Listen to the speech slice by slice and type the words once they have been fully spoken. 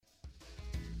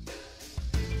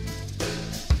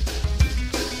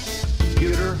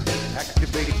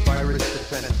Activating virus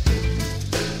defenses.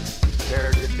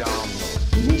 Prepare to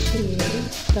download. Initiating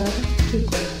startup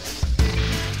sequence.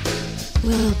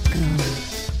 Welcome.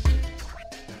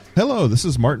 Hello, this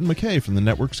is Martin McKay from the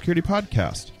Network Security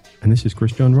Podcast. And this is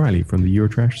Chris John Riley from the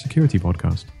Eurotrash Security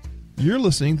Podcast. You're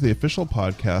listening to the official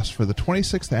podcast for the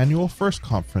 26th Annual FIRST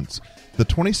Conference, the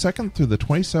 22nd through the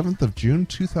 27th of June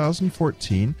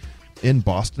 2014 in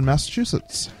Boston,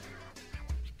 Massachusetts.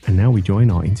 And now we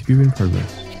join our interview in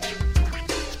progress.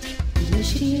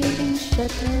 Initiating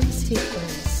shutdown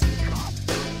sequence.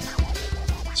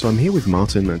 So I'm here with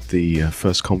Martin at the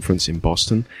FIRST Conference in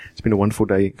Boston. It's been a wonderful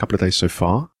day, a couple of days so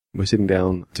far. We're sitting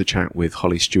down to chat with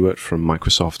Holly Stewart from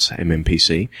Microsoft's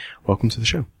MMPC. Welcome to the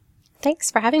show.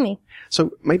 Thanks for having me.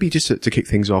 So maybe just to kick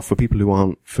things off, for people who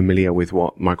aren't familiar with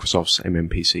what Microsoft's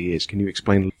MMPC is, can you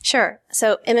explain? Sure.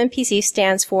 So MMPC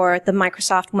stands for the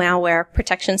Microsoft Malware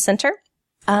Protection Center.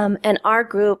 And our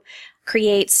group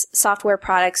creates software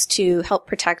products to help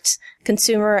protect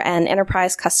consumer and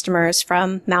enterprise customers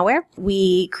from malware.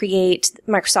 We create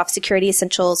Microsoft Security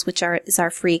Essentials, which is our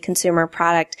free consumer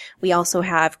product. We also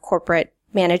have corporate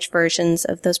managed versions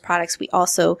of those products. We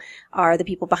also are the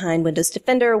people behind Windows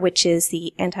Defender, which is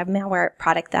the anti-malware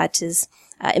product that is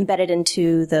embedded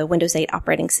into the Windows 8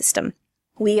 operating system.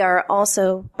 We are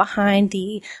also behind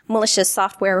the malicious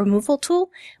software removal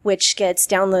tool, which gets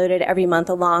downloaded every month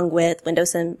along with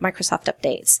Windows and Microsoft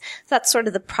updates. So that's sort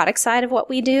of the product side of what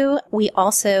we do. We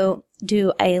also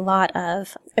do a lot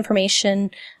of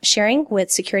information sharing with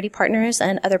security partners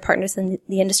and other partners in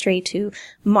the industry to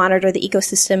monitor the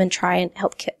ecosystem and try and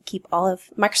help keep all of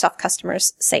Microsoft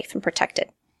customers safe and protected.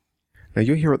 Now,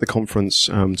 you're here at the conference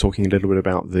talking a little bit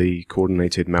about the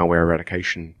Coordinated Malware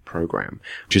Eradication Program,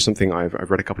 which is something I've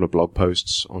read a couple of blog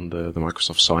posts on the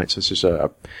Microsoft site. So this is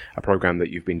a program that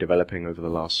you've been developing over the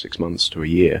last 6 months to a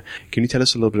year. Can you tell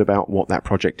us a little bit about what that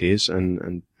project is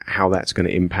and how that's going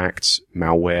to impact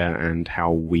malware and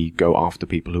how we go after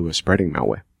people who are spreading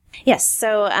malware? Yes.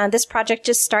 So this project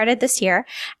just started this year,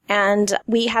 and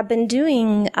we have been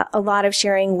doing a lot of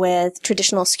sharing with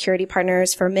traditional security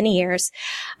partners for many years.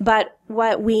 But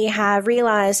what we have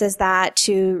realized is that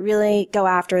to really go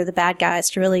after the bad guys,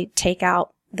 to really take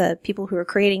out the people who are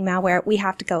creating malware, we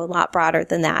have to go a lot broader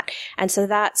than that. And so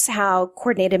that's how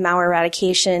coordinated malware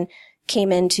eradication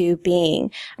came into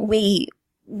being.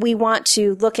 We want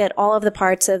to look at all of the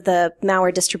parts of the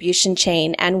malware distribution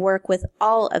chain and work with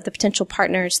all of the potential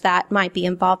partners that might be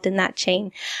involved in that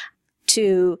chain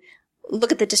to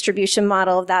look at the distribution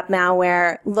model of that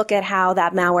malware, look at how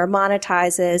that malware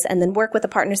monetizes, and then work with the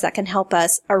partners that can help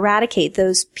us eradicate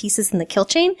those pieces in the kill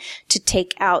chain to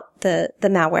take out the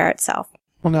malware itself.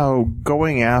 Well, now,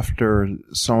 going after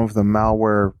some of the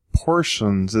malware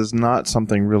portions is not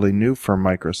something really new for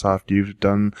Microsoft. You've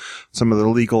done some of the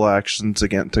legal actions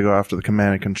again to go after the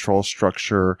command and control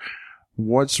structure.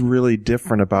 What's really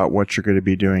different about what you're going to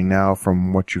be doing now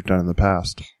from what you've done in the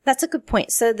past? That's a good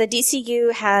point. So the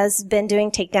DCU has been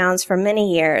doing takedowns for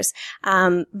many years,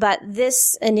 but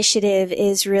this initiative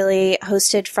is really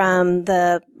hosted from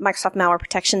the Microsoft Malware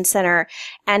Protection Center,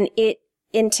 and it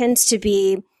intends to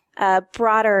be a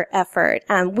broader effort.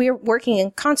 We're working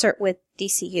in concert with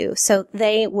DCU, so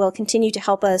they will continue to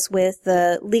help us with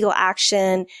the legal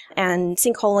action and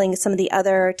sinkholing, some of the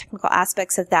other technical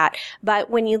aspects of that. But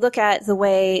when you look at the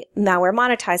way malware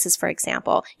monetizes, for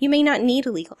example, you may not need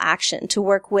a legal action to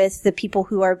work with the people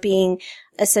who are being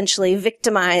essentially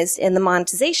victimized in the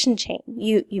monetization chain.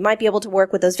 You might be able to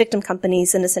work with those victim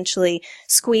companies and essentially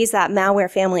squeeze that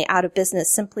malware family out of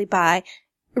business simply by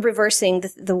reversing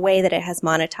the way that it has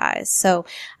monetized. So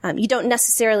you don't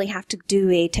necessarily have to do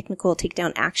a technical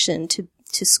takedown action to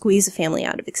squeeze a family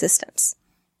out of existence.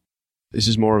 This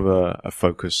is more of a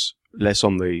focus, less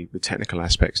on the technical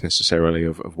aspects necessarily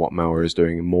of what malware is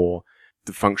doing, and more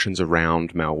the functions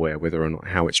around malware, whether or not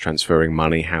how it's transferring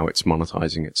money, how it's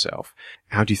monetizing itself.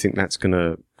 How do you think that's going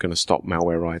to stop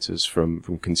malware writers from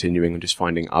continuing and just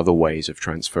finding other ways of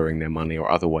transferring their money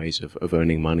or other ways of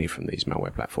earning money from these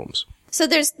malware platforms? So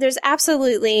there's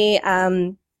absolutely,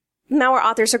 malware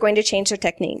authors are going to change their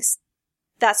techniques.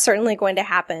 That's certainly going to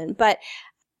happen. But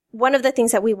one of the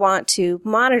things that we want to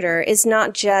monitor is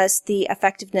not just the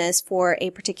effectiveness for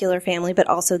a particular family, but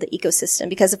also the ecosystem.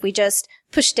 Because if we just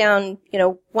push down,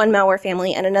 one malware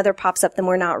family and another pops up, then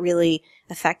we're not really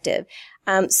effective.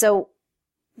 So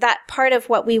that part of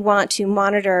what we want to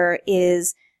monitor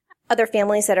is other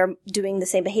families that are doing the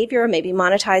same behavior, maybe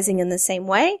monetizing in the same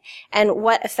way, and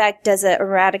what effect does an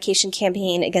eradication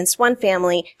campaign against one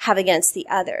family have against the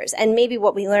others. And maybe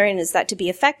what we learn is that to be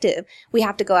effective, we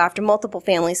have to go after multiple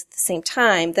families at the same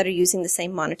time that are using the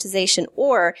same monetization,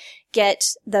 or get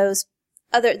those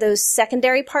those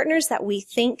secondary partners that we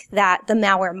think that the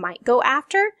malware might go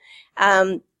after,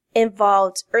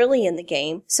 involved early in the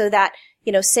game, so that,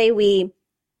 say we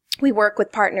work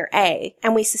with partner A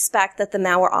and we suspect that the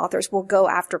malware authors will go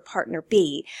after partner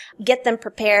B, get them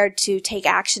prepared to take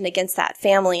action against that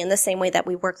family in the same way that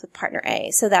we work with partner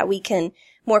A, so that we can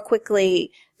more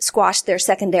quickly squash their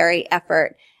secondary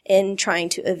effort in trying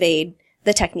to evade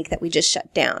the technique that we just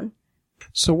shut down.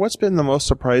 So what's been the most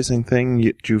surprising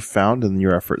thing you've found in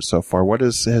your efforts so far? What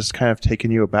has kind of taken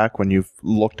you aback when you've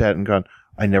looked at it and gone,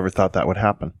 I never thought that would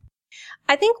happen?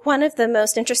 I think one of the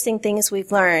most interesting things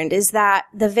we've learned is that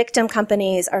the victim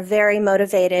companies are very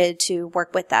motivated to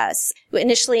work with us.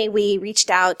 Initially, we reached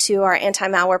out to our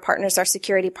anti-malware partners, our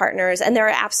security partners, and they're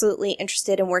absolutely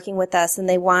interested in working with us, and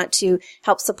they want to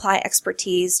help supply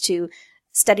expertise to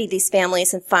study these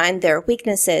families and find their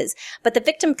weaknesses. But the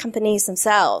victim companies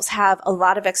themselves have a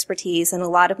lot of expertise and a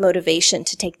lot of motivation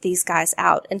to take these guys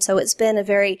out. And so it's been a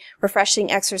very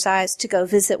refreshing exercise to go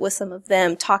visit with some of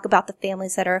them, talk about the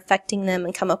families that are affecting them,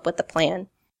 and come up with a plan.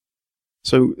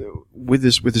 So with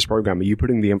this program, are you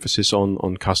putting the emphasis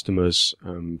on customers,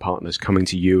 partners coming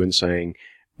to you and saying,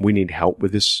 we need help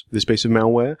with this piece of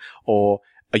malware? Or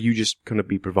are you just going to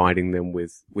be providing them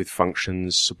with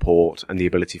functions, support, and the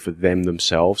ability for them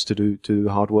themselves to do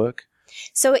the hard work?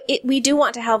 So we do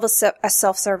want to have a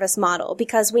self-service model,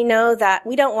 because we know that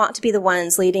we don't want to be the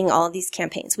ones leading all of these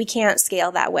campaigns. We can't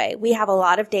scale that way. We have a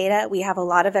lot of data. We have a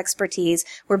lot of expertise.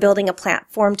 We're building a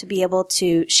platform to be able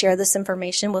to share this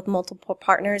information with multiple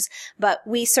partners. But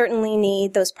we certainly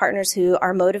need those partners who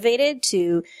are motivated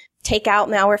to take out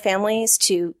malware families,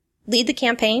 to lead the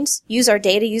campaigns, use our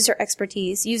data, use our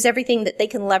expertise, use everything that they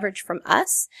can leverage from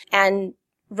us, and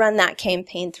run that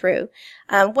campaign through.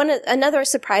 Another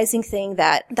surprising thing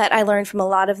that I learned from a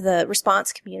lot of the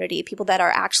response community, people that are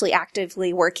actually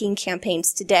actively working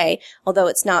campaigns today, although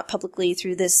it's not publicly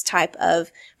through this type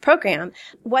of program,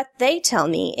 what they tell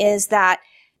me is that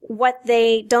what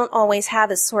they don't always have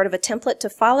is sort of a template to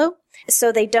follow.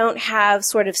 So they don't have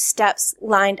sort of steps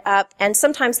lined up, and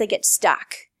sometimes they get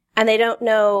stuck. And they don't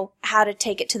know how to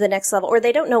take it to the next level, or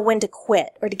they don't know when to quit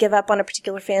or to give up on a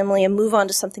particular family and move on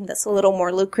to something that's a little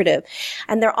more lucrative.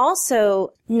 And they're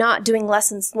also not doing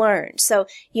lessons learned. So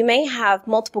you may have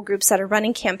multiple groups that are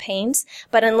running campaigns,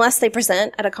 but unless they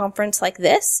present at a conference like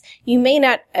this, you may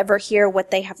not ever hear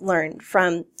what they have learned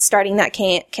from starting that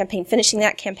campaign, finishing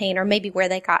that campaign, or maybe where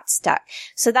they got stuck.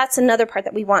 So that's another part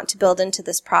that we want to build into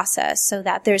this process, so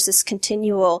that there's this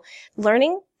continual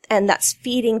learning, and that's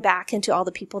feeding back into all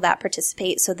the people that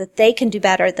participate so that they can do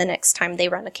better the next time they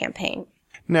run a campaign.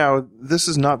 Now, this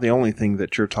is not the only thing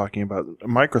that you're talking about.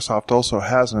 Microsoft also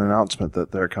has an announcement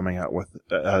that they're coming out with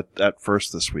at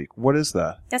first this week. What is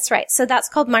that? That's right. So that's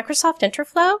called Microsoft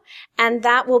Interflow, and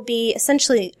that will be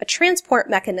essentially a transport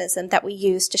mechanism that we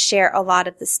use to share a lot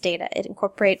of this data. It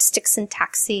incorporates STIX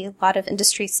syntactic, a lot of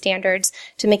industry standards,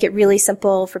 to make it really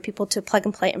simple for people to plug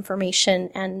and play information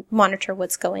and monitor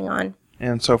what's going on.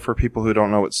 And so for people who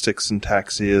don't know what STIX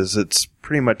syntactic is, it's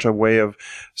pretty much a way of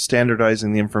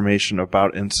standardizing the information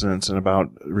about incidents and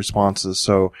about responses.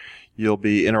 So you'll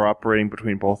be interoperating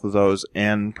between both of those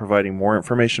and providing more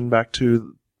information back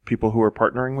to people who are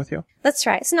partnering with you? That's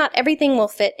right. So not everything will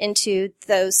fit into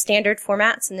those standard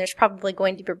formats, and there's probably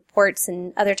going to be reports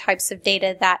and other types of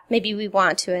data that maybe we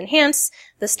want to enhance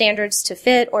the standards to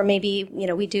fit, or maybe,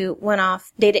 we do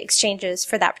one-off data exchanges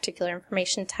for that particular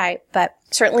information type. But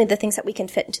certainly the things that we can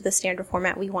fit into the standard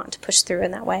format, we want to push through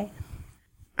in that way.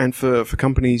 And for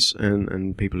companies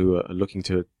and people who are looking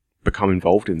to become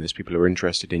involved in this, people who are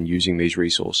interested in using these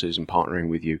resources and partnering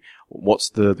with you, what's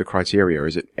the criteria?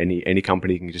 Is it any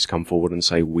company can just come forward and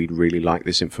say, we'd really like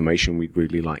this information, we'd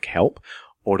really like help?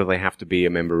 Or do they have to be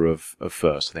a member of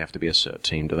FIRST? Do they have to be a CERT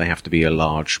team? Do they have to be a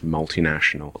large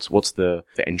multinational? What's the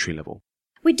entry level?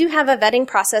 We do have a vetting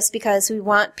process because we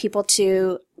want people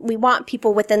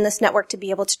within this network to be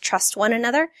able to trust one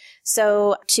another.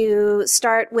 So to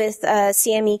start with a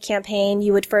CME campaign,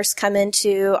 you would first come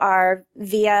into our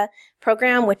VIA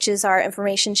program, which is our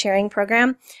information sharing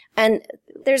program. And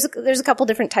there's a couple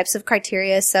different types of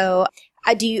criteria. So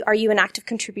are you an active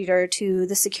contributor to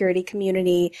the security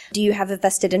community? Do you have a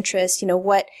vested interest?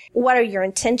 What are your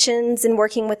intentions in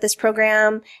working with this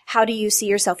program? How do you see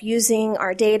yourself using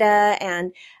our data?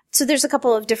 And so there's a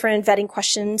couple of different vetting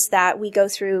questions that we go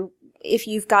through. If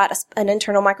you've got an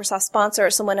internal Microsoft sponsor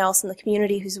or someone else in the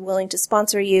community who's willing to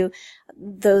sponsor you,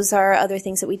 those are other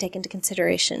things that we take into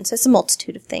consideration. So it's a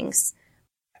multitude of things.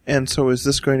 And so is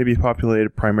this going to be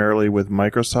populated primarily with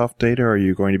Microsoft data? Are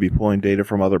you going to be pulling data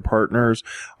from other partners?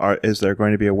 Is there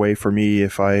going to be a way for me,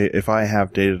 if I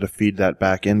have data, to feed that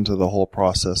back into the whole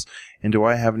process? And do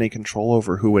I have any control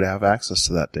over who would have access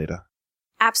to that data?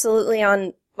 Absolutely,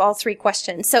 on all three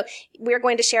questions. So we're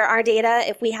going to share our data.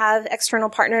 If we have external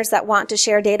partners that want to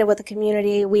share data with the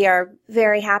community, we are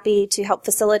very happy to help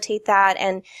facilitate that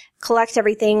and collect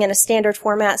everything in a standard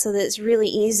format so that it's really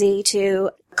easy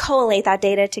to collate that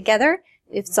data together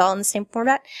if it's all in the same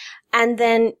format. And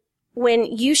then when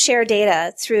you share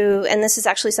data through, and this is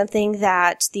actually something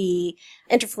that the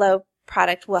Interflow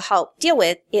product will help deal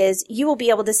with, is you will be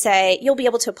able to say, you'll be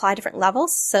able to apply different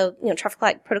levels. So, traffic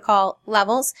light protocol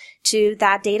levels to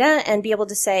that data and be able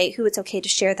to say who it's okay to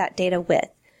share that data with.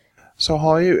 So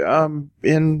Holly,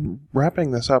 in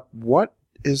wrapping this up, what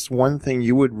is one thing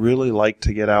you would really like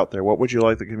to get out there? What would you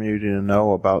like the community to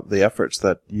know about the efforts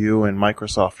that you and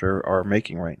Microsoft are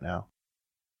making right now?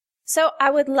 So I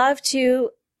would love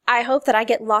to, I hope that I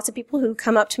get lots of people who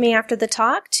come up to me after the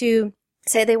talk to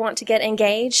say they want to get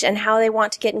engaged and how they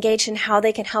want to get engaged and how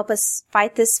they can help us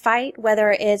fight this fight,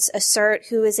 whether it's a CERT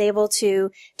who is able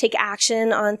to take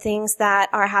action on things that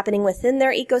are happening within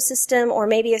their ecosystem, or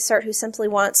maybe a CERT who simply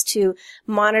wants to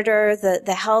monitor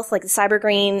the health, like the Cyber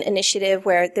Green initiative,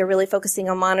 where they're really focusing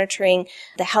on monitoring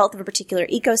the health of a particular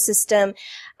ecosystem.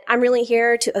 I'm really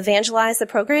here to evangelize the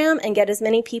program and get as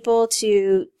many people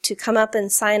to come up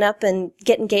and sign up and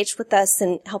get engaged with us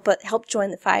and help join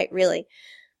the fight, really.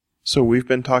 So we've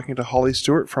been talking to Holly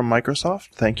Stewart from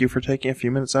Microsoft. Thank you for taking a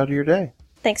few minutes out of your day.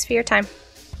 Thanks for your time.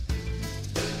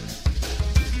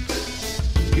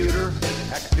 Computer,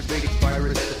 activate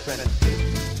virus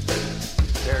defenses.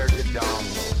 Prepare to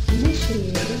download.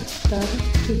 Initiating data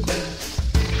sequence.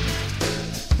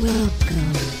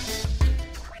 Welcome.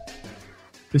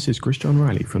 This is Chris John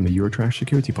Riley from the Eurotrash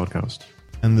Security Podcast.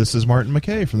 And this is Martin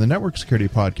McKay from the Network Security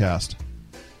Podcast.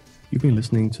 You've been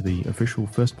listening to the official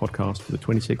first podcast for the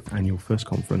 26th Annual FIRST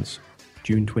Conference,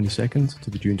 June 22nd to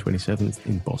the June 27th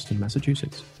in Boston,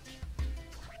 Massachusetts.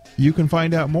 You can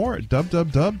find out more at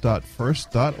www.first.org.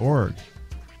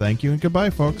 Thank you and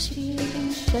goodbye, folks.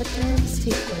 Initiating shutdown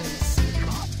sequence.